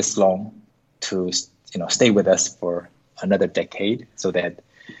this long to, stay with us for another decade, so that,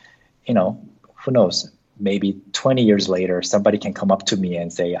 who knows, maybe 20 years later, somebody can come up to me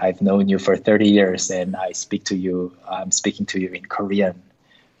and say, I've known you for 30 years and I'm speaking to you in Korean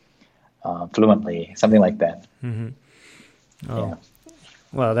fluently, something like that. Oh. Yeah.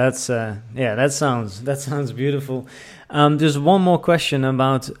 Well, that sounds beautiful. There's one more question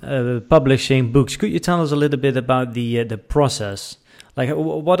about publishing books. Could you tell us a little bit about the process?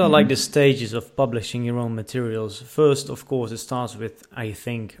 What are the stages of publishing your own materials? First, of course, it starts with, I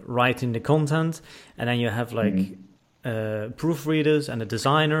think, writing the content, and then you have proofreaders and a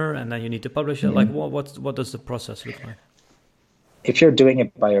designer, and then you need to publish it. What does the process look like? If you're doing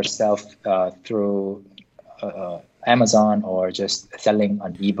it by yourself through Amazon or just selling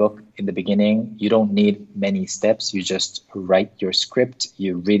an ebook in the beginning, you don't need many steps. You just write your script,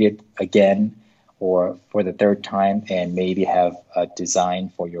 you read it again or for the third time, and maybe have a design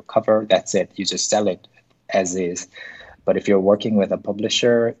for your cover. That's it. You just sell it as is. But if you're working with a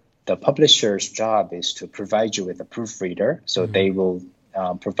publisher, the publisher's job is to provide you with a proofreader. So they will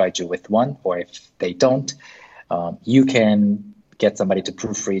provide you with one, or if they don't, you can get somebody to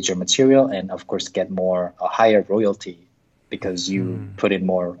proofread your material and, of course, get a higher royalty because you put in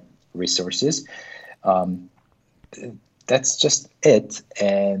more resources. That's just it.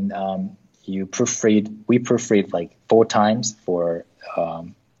 And we proofread 4 times for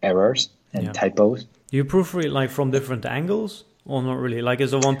errors and typos. Do you proofread from different angles or not really?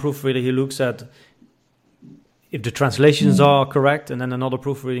 Is there one proofreader he looks at if the translations are correct, and then another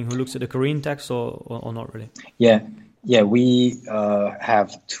proofreading who looks at the Korean text, or not really? Yeah, we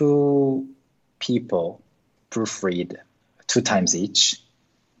have 2 people proofread 2 times each.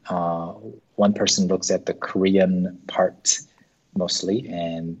 One person looks at the Korean part mostly,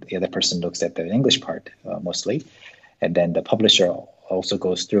 and the other person looks at the English part mostly. And then the publisher also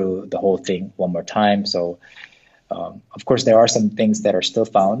goes through the whole thing one more time. So Of course, there are some things that are still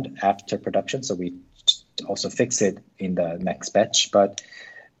found after production, so we also fix it in the next batch. But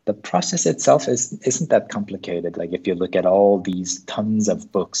the process itself isn't that complicated. Like if you look at all these tons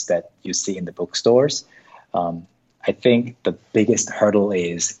of books that you see in the bookstores, I think the biggest hurdle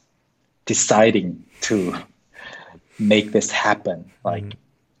is deciding to make this happen. Like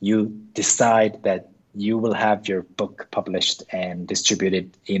you decide that you will have your book published and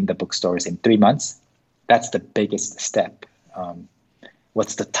distributed in the bookstores in 3 months. That's the biggest step.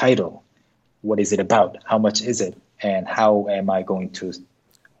 What's the title? What is it about? How much is it? And what am I going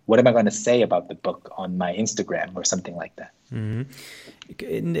to say about the book on my Instagram or something like that?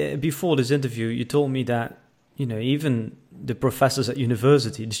 Before this interview, you told me that, even the professors at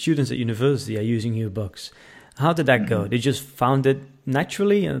university, the students at university are using your books. How did that go? They just found it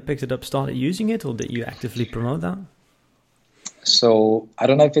naturally and picked it up, started using it, or did you actively promote that? So I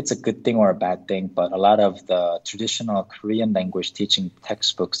don't know if it's a good thing or a bad thing, but a lot of the traditional Korean language teaching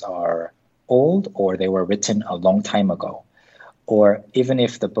textbooks are old, or they were written a long time ago. Or even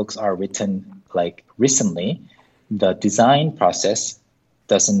if the books are written like recently, the design process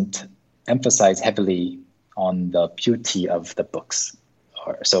doesn't emphasize heavily on the beauty of the books.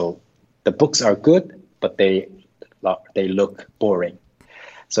 So the books are good, but they look boring.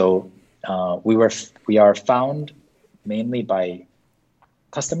 So we are found mainly by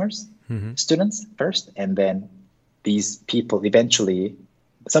customers, students first, and then these people eventually,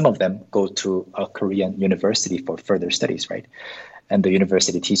 some of them go to a Korean university for further studies, right? And the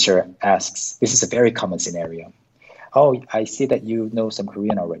university teacher asks, this is a very common scenario. Oh, I see that you know some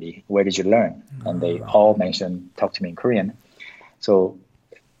Korean already. Where did you learn? And they all mention, talk to me in Korean. So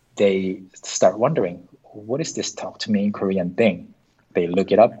they start wondering, what is this talk to me in Korean thing? They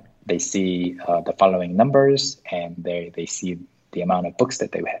look it up. They see the following numbers, and they see the amount of books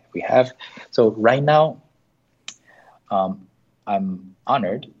that we have. So right now, I'm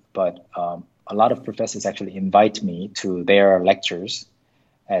honored, but a lot of professors actually invite me to their lectures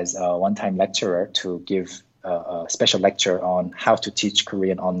as a one-time lecturer to give a special lecture on how to teach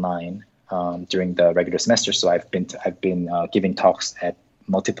Korean online during the regular semester. So I've been giving talks at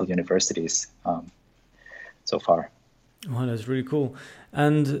multiple universities so far. Wow, that's really cool.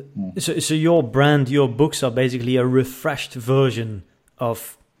 And so your brand, your books are basically a refreshed version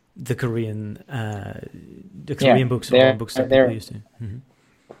of the Korean books or books that people used to.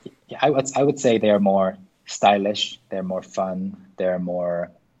 Yeah, I would say they're more stylish, they're more fun, they're more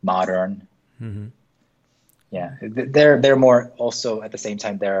modern. Yeah, they're more, also at the same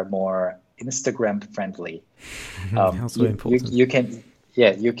time they're more Instagram friendly. Also important. You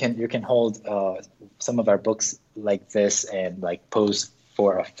can hold some of our books like this and like pose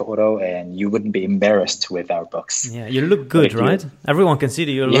for a photo, and you wouldn't be embarrassed with our books. Yeah, you look good, right? Everyone can see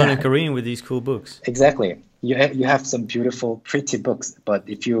that you're learning Korean with these cool books. Exactly. You have some beautiful, pretty books, but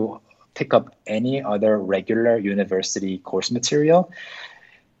if you pick up any other regular university course material,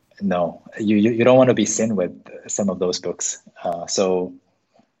 no, you don't want to be seen with some of those books. So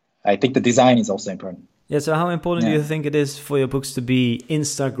I think the design is also important. Yeah, so how important do you think it is for your books to be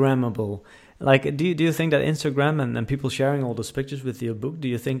Instagrammable? Like, do you think that Instagram and people sharing all those pictures with your book, do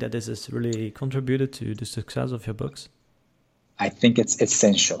you think that this has really contributed to the success of your books? I think it's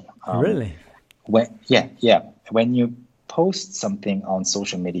essential. Really? When you post something on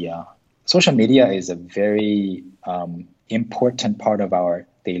social media is a very important part of our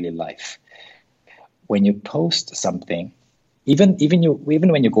daily life. When you post something, even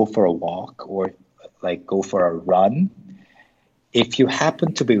when you go for a walk or like go for a run, if you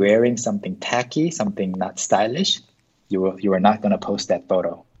happen to be wearing something tacky, something not stylish, you are not going to post that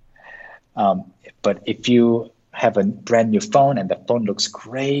photo. But if you have a brand new phone and the phone looks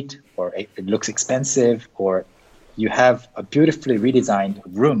great, or it looks expensive, or you have a beautifully redesigned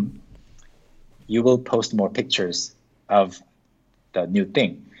room, you will post more pictures of the new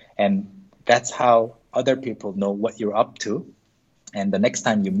thing. And that's how other people know what you're up to. And the next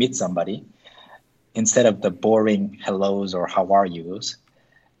time you meet somebody, instead of the boring hellos or how are yous,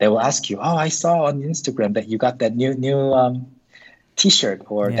 they will ask you, oh, I saw on Instagram that you got that new t-shirt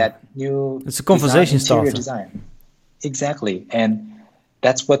or that new it's a conversation starter. Design. Exactly. And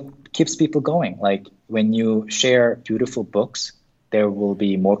that's what keeps people going. Like when you share beautiful books, there will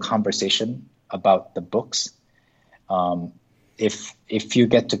be more conversation about the books. If you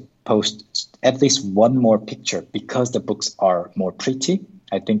get to post at least one more picture because the books are more pretty,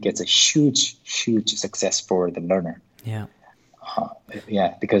 I think it's a huge success for the learner. Yeah.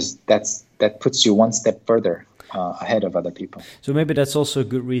 Because that puts you one step further ahead of other people. So maybe that's also a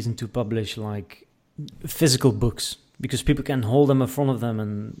good reason to publish like physical books, because people can hold them in front of them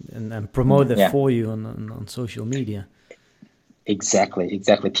and promote it for you on social media. Exactly.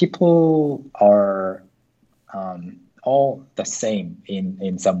 People are all the same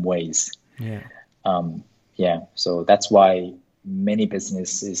in some ways. So that's why many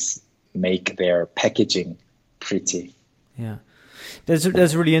businesses make their packaging pretty.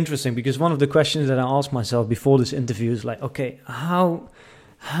 That's really interesting, because one of the questions that I asked myself before this interview is like, okay, how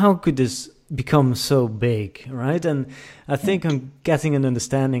could this become so big, right? And I think I'm getting an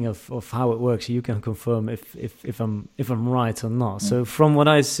understanding of how it works. You can confirm if I'm right or not. So from what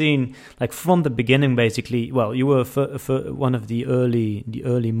I've seen, like from the beginning, basically, well, you were one of the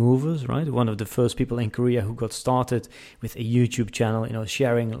early movers, right? One of the first people in Korea who got started with a YouTube channel,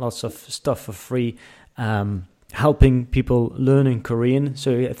 sharing lots of stuff for free, helping people learning Korean.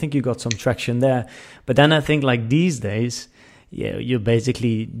 So I think you got some traction there. But then I think like these days, you're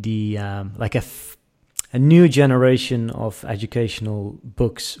basically the like a new generation of educational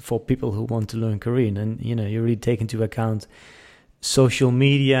books for people who want to learn Korean. And you really take into account social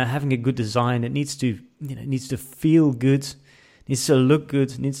media, having a good design. It needs to feel good, needs to look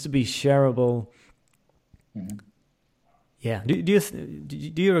good, needs to be shareable. Yeah. Do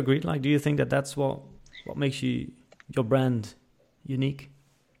you agree? Like, do you think that that's what makes your brand unique?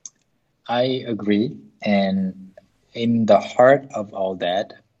 I agree. And in the heart of all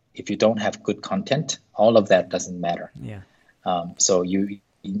that, if you don't have good content, all of that doesn't matter. So you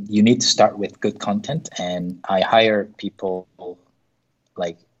need to start with good content. And I hire people,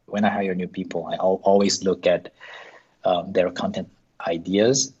 like when I hire new people, I always look at their content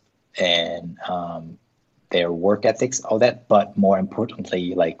ideas and their work ethics, all that, but more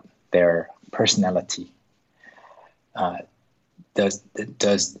importantly, like their personality. Does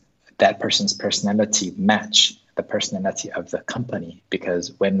that person's personality match the personality of the company?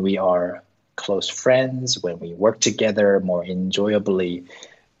 Because when we are close friends, when we work together more enjoyably,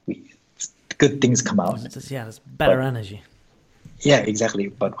 good things come out. It's better energy. Yeah, exactly.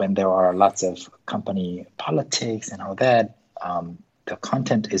 But when there are lots of company politics and all that, the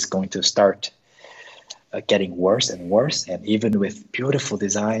content is going to start getting worse and worse. And even with beautiful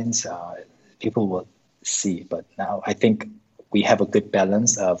designs, people will see. But now I think we have a good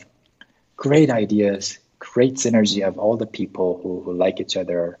balance of great ideas, great synergy of all the people who like each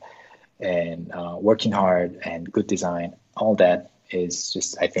other, and working hard and good design. All that is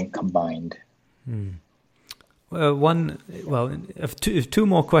just, I think, combined. Two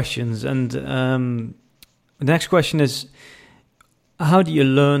more questions, and the next question is, how do you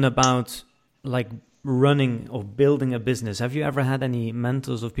learn about like running or building a business? Have you ever had any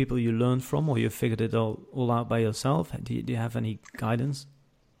mentors of people you learned from, or you figured it all out by yourself? Do you have any guidance?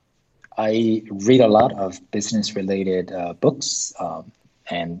 I read a lot of business-related books,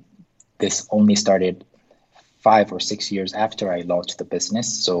 and this only started 5 or 6 years after I launched the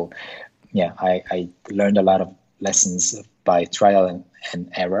business. So, I learned a lot of lessons by trial and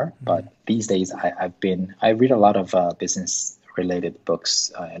error. But these days, I read a lot of business-related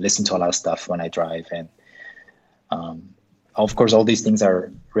books. I listen to a lot of stuff when I drive, and of course, all these things are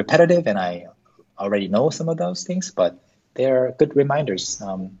repetitive, and I already know some of those things, but they're good reminders.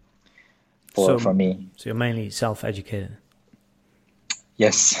 For me. So you're mainly self-educated?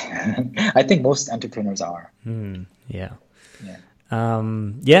 Yes. I think most entrepreneurs are.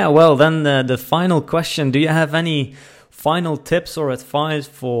 Well, then the final question, do you have any final tips or advice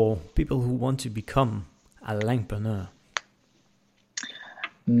for people who want to become a Langpreneur?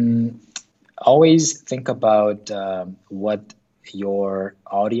 Always think about what your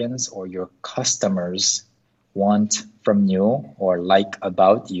audience or your customers want from you or like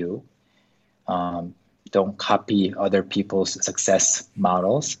about you. Don't copy other people's success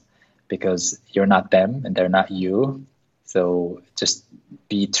models, because you're not them and they're not you. So just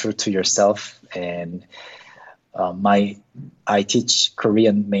be true to yourself. And I teach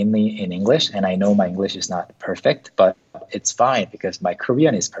Korean mainly in English, and I know my English is not perfect, but it's fine because my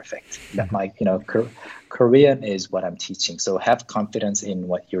Korean is perfect. Korean is what I'm teaching. So have confidence in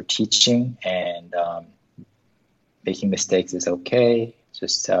what you're teaching, and making mistakes is okay.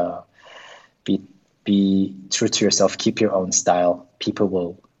 Just be true to yourself. Keep your own style. People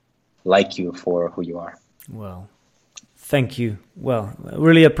will like you for who you are. Well, thank you. Well,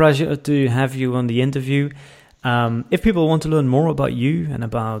 really a pleasure to have you on the interview. If people want to learn more about you and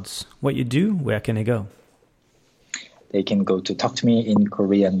about what you do, where can they go? They can go to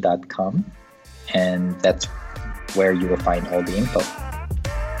talktomeinkorean.com, and that's where you will find all the info.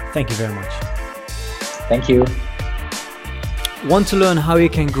 Thank you very much. Thank you. Want to learn how you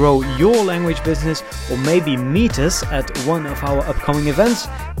can grow your language business, or maybe meet us at one of our upcoming events?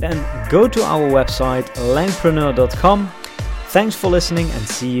 Then go to our website langpreneur.com. Thanks for listening and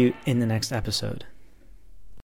see you in the next episode.